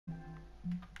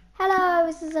Hello,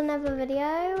 this is another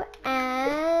video,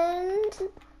 and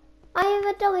I have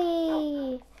a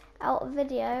doggy out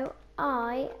video.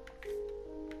 I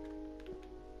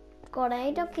got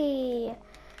a doggy,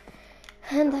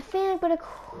 and I think I'm gonna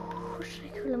what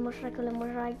should I call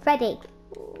him? Freddy.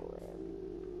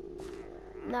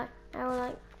 No, I would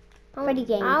like Freddy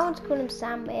James. I want to call him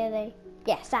Sam, really.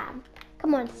 Yeah, Sam.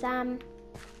 Come on, Sam.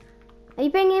 Are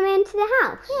you bringing him into the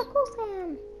house? Yeah, of course I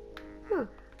am. Huh.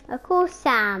 Of course,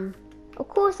 Sam. Of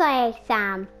course I ate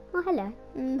Sam. Oh, hello.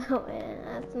 No,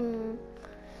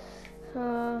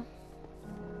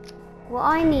 What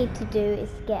I need to do is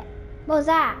get... What's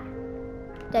that?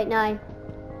 Don't know.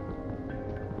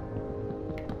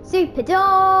 Super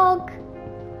dog.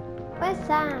 Where's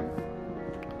Sam?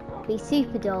 He's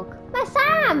super dog. Where's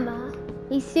Sam?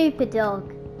 He's super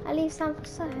dog. I leave Sam for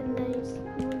so and then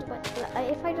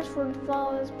if I just run as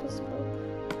far as possible.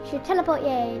 Should teleport,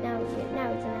 yay, now he's in the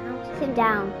house. Sit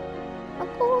down. Of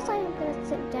course I am gonna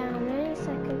sit down in a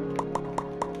second.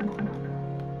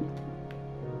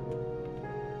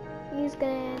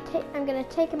 I'm gonna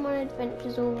take him on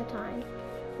adventures all the time.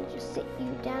 And just sit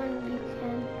you down, you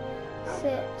can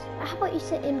sit. How about you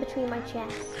sit in between my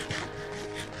chest?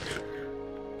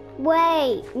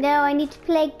 Wait, no, I need to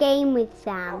play a game with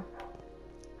Sam.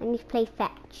 I need to play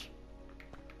fetch.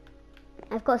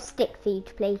 I've got a stick for you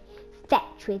to play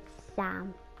fetch with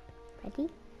Sam. Ready?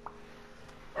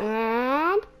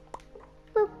 And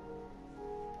boop.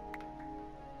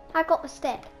 I got the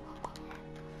stick.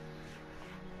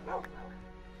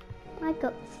 I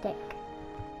got the stick.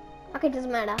 Okay,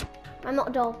 doesn't matter. I'm not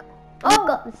a dog. I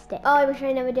got the stick. Oh, I wish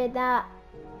I never did that.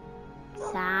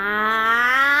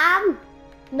 Sam!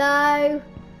 No.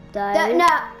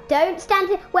 Don't stand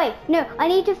here. Wait, no, I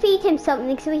need to feed him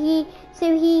something so he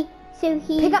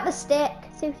Pick up the stick.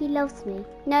 so he loves me.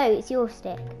 No, it's your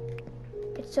stick.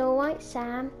 It's alright,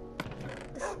 Sam.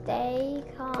 Stay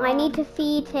calm. I need to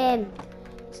feed him.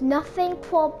 It's nothing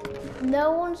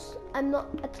I'm not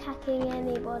attacking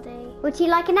anybody. Would he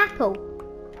like an apple?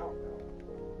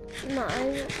 No.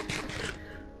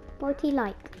 What would he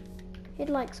like? He'd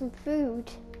like some food.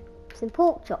 Some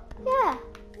pork chop. Yeah.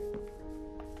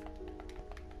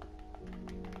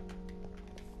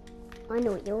 I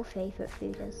know what your favourite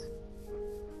food is.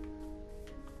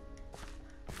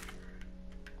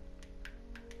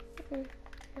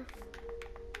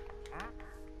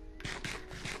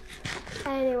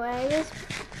 Anyway,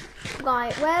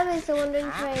 right, where is the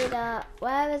wandering trader?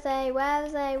 Where is he?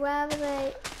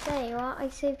 There you are, I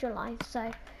saved your life,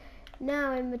 so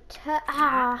now in return,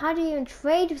 how do you even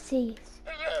trade with these?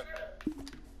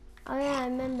 Oh yeah, I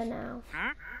remember now.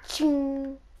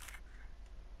 Ching.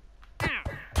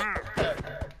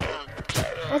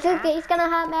 I think he's gonna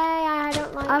hurt me, I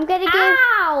don't like I'm gonna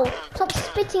Ow! Stop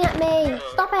spitting at me,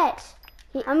 stop it!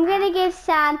 I'm gonna give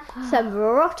Sam some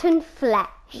rotten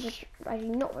flesh. I do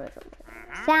not want to.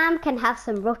 Sam can have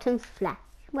some rotten flesh.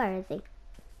 Where is he?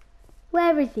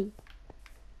 Where is he?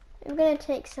 I'm gonna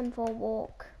take some for a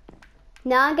walk.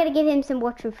 No, I'm gonna give him some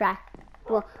rotten flesh.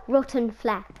 Well, rotten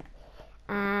flesh.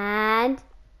 And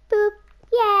boop!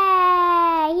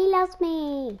 Yay! He loves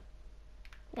me.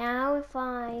 Now if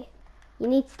I You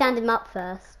need to stand him up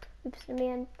first, oops, let me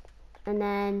in. and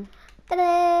then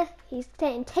Ta-da! He's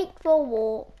saying take for a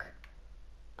walk.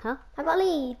 huh? I got a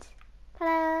lead.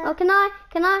 Ta-da! Oh, can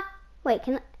I? Wait,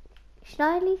 should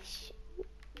I leash?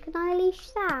 Can I leash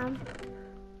Sam?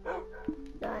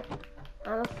 Right.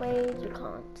 I'm afraid you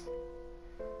can't.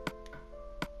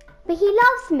 But he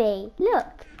loves me.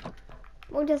 Look,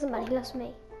 Well, it doesn't matter. He loves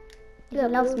me. he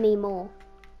loves me more.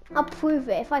 I'll prove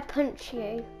it if I punch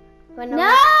you.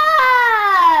 No!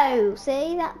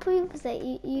 See, that proves it.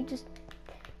 You just.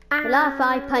 Well, if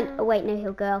I punch. Oh wait, no,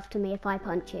 he'll go after me if I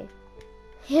punch you.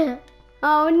 Yeah.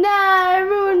 Oh no! I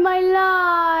ruined my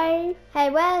life. Hey,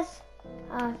 where's?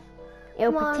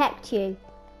 It'll Come on. protect you.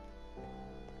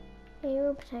 He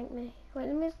will protect me. Wait,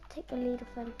 let me just take the lead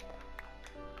off him.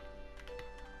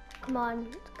 Come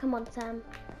on, Sam.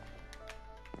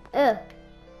 Ugh.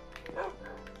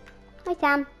 Hi,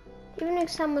 Sam. Even though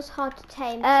Sam was hard to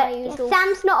tame, I used all.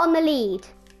 Sam's not on the lead.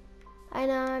 I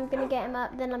know. I'm gonna get him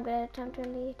up. Then I'm gonna attempt to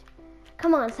lead.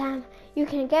 Come on, Sam. You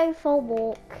can go for a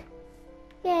walk.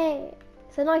 Yay!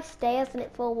 It's a nice day, isn't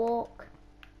it, for a walk?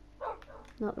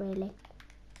 Not really.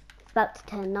 It's about to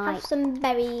turn night. Have some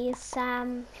berries,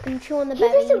 Sam. You can chew on the He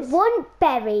berries. doesn't want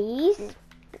berries.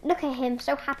 Look at him,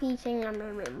 so happy eating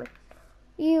them.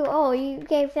 You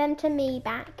gave them to me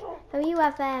back. So you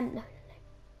have them. No.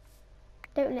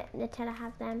 Don't let Nutella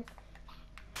have them.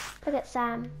 Look at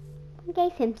Sam. I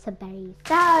gave him some berries.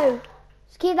 No!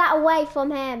 Just keep that away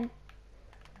from him.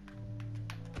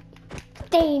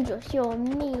 dangerous. You're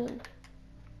mean.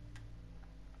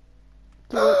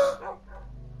 Oh,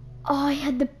 I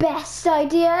had the best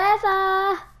idea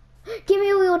ever. Give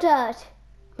me all your dirt.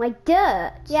 My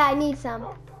dirt? Yeah, I need some.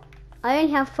 I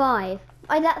only have 5.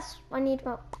 I need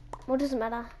about. Well, doesn't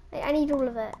matter. I need all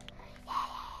of it.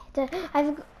 Yeah.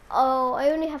 I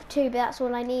only have 2, but that's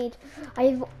all I need. I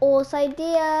have awesome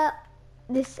idea.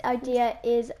 This idea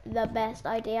is the best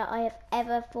idea I have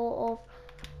ever thought of.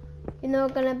 You're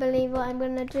not gonna believe what I'm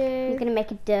gonna do. You're gonna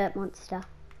make a dirt monster.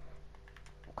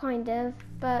 Kind of,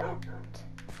 but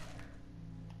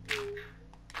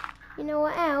you know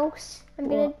what else? I'm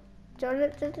gonna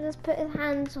just put his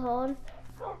hands on.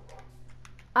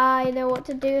 I know what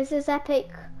to do. This is epic.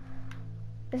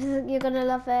 You're gonna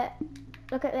love it.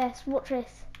 Look at this. Watch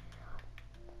this.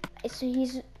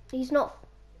 He's not.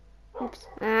 Oops.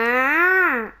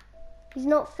 Ah! He's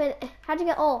not finished. How'd you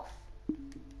get off?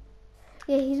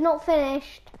 Yeah, he's not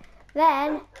finished.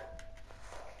 Then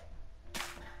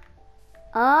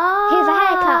Oh! here's a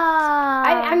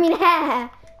haircut. I mean hair.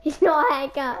 He's not a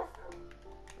haircut.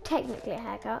 Technically a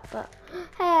haircut, but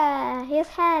hair. He has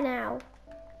hair now.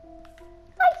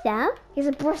 Hi, Sam. He's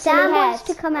a bristly Sam head. wants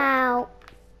to come out.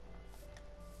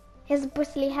 He has a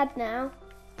bristly head now.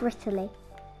 Brittly.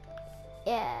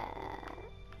 Yeah.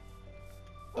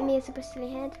 And he has a bristly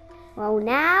head. Well,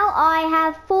 now I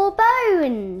have 4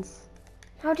 bones.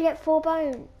 How'd you get 4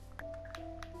 bones?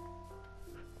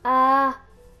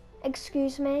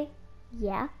 Excuse me?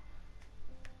 Yeah.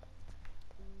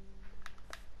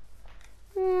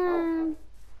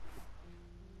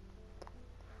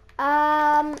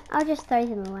 I'll just throw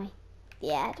them away.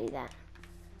 Yeah, do that.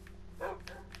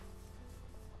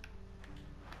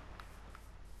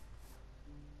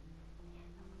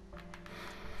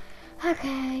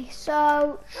 Okay,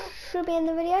 so should we end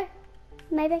the video?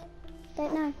 Maybe.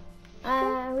 Don't know.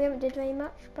 We haven't did very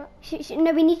much, but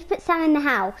No, we need to put Sam in the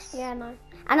house. yeah, no.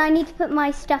 And I need to put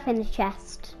my stuff in the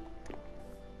chest.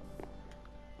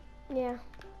 Yeah.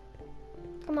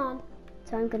 Come on.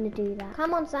 So I'm going to do that.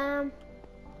 Come on, Sam.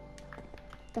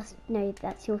 No,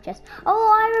 that's your chest. Oh,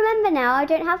 I remember now. I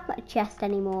don't have a chest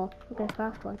anymore. I'm going to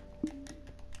craft one.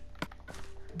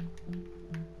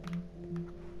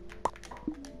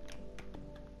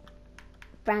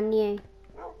 Brand new.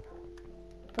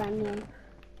 Brand new.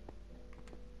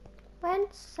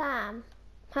 When's Sam?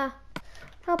 Huh.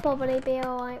 He'll probably be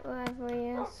alright wherever he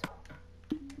is.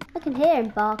 I can hear him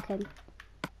barking.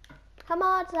 Come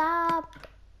on, Sam.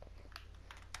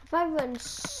 If I run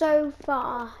so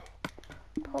far,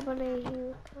 probably he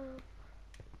would come.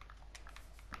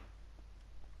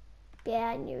 Yeah,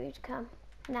 I knew he'd come.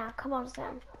 Now, come on,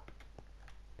 Sam.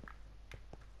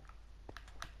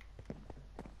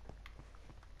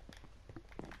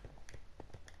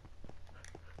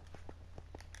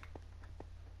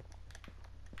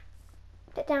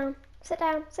 Sit down. Sit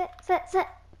down. Sit.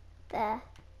 There.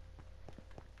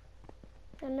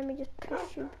 And let me just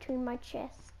push you between my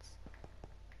chests.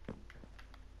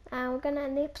 And we're gonna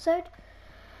end the episode.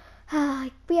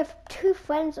 We have 2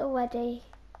 friends already.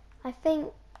 I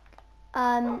think,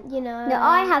 you know. No,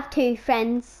 I have 2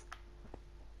 friends.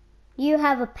 You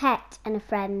have a pet and a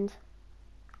friend.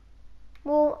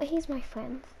 Well, he's my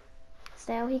friend.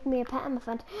 Still, he can be a pet and my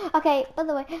friend. Okay, by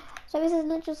the way, so this is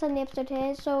literally just the episode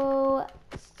here. So,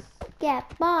 yeah,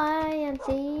 bye and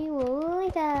see you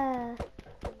later.